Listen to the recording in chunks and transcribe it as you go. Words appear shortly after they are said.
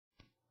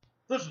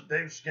This is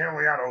Dave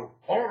Scaliato,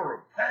 owner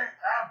of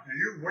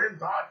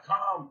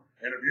PayAfterYouWin.com.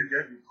 And if you're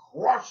getting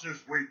crushed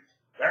this week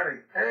betting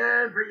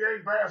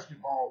NBA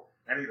basketball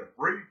and need a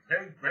free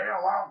pay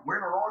bailout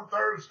winner on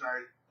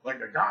Thursday, like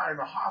the guy in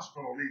the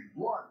hospital needs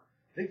blood,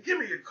 then give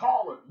me a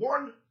call at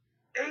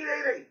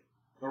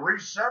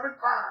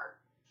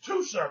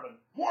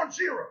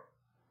 1-888-375-2710.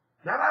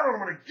 Now, not only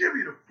am I going to give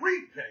you the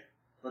free pick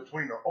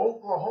between the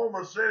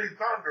Oklahoma City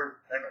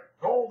Thunder and the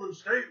Golden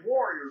State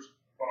Warriors,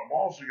 but I'm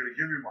also going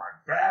to give you my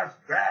best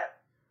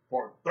bet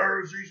for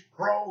Thursday's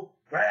pro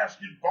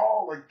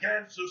basketball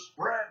against the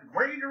spread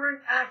wagering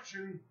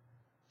action.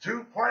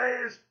 2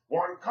 plays,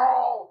 1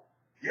 call.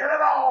 Get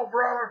it all,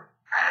 brother.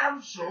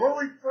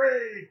 Absolutely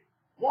free.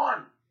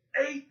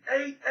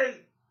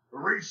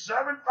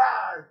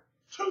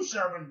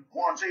 1-888-375-2710.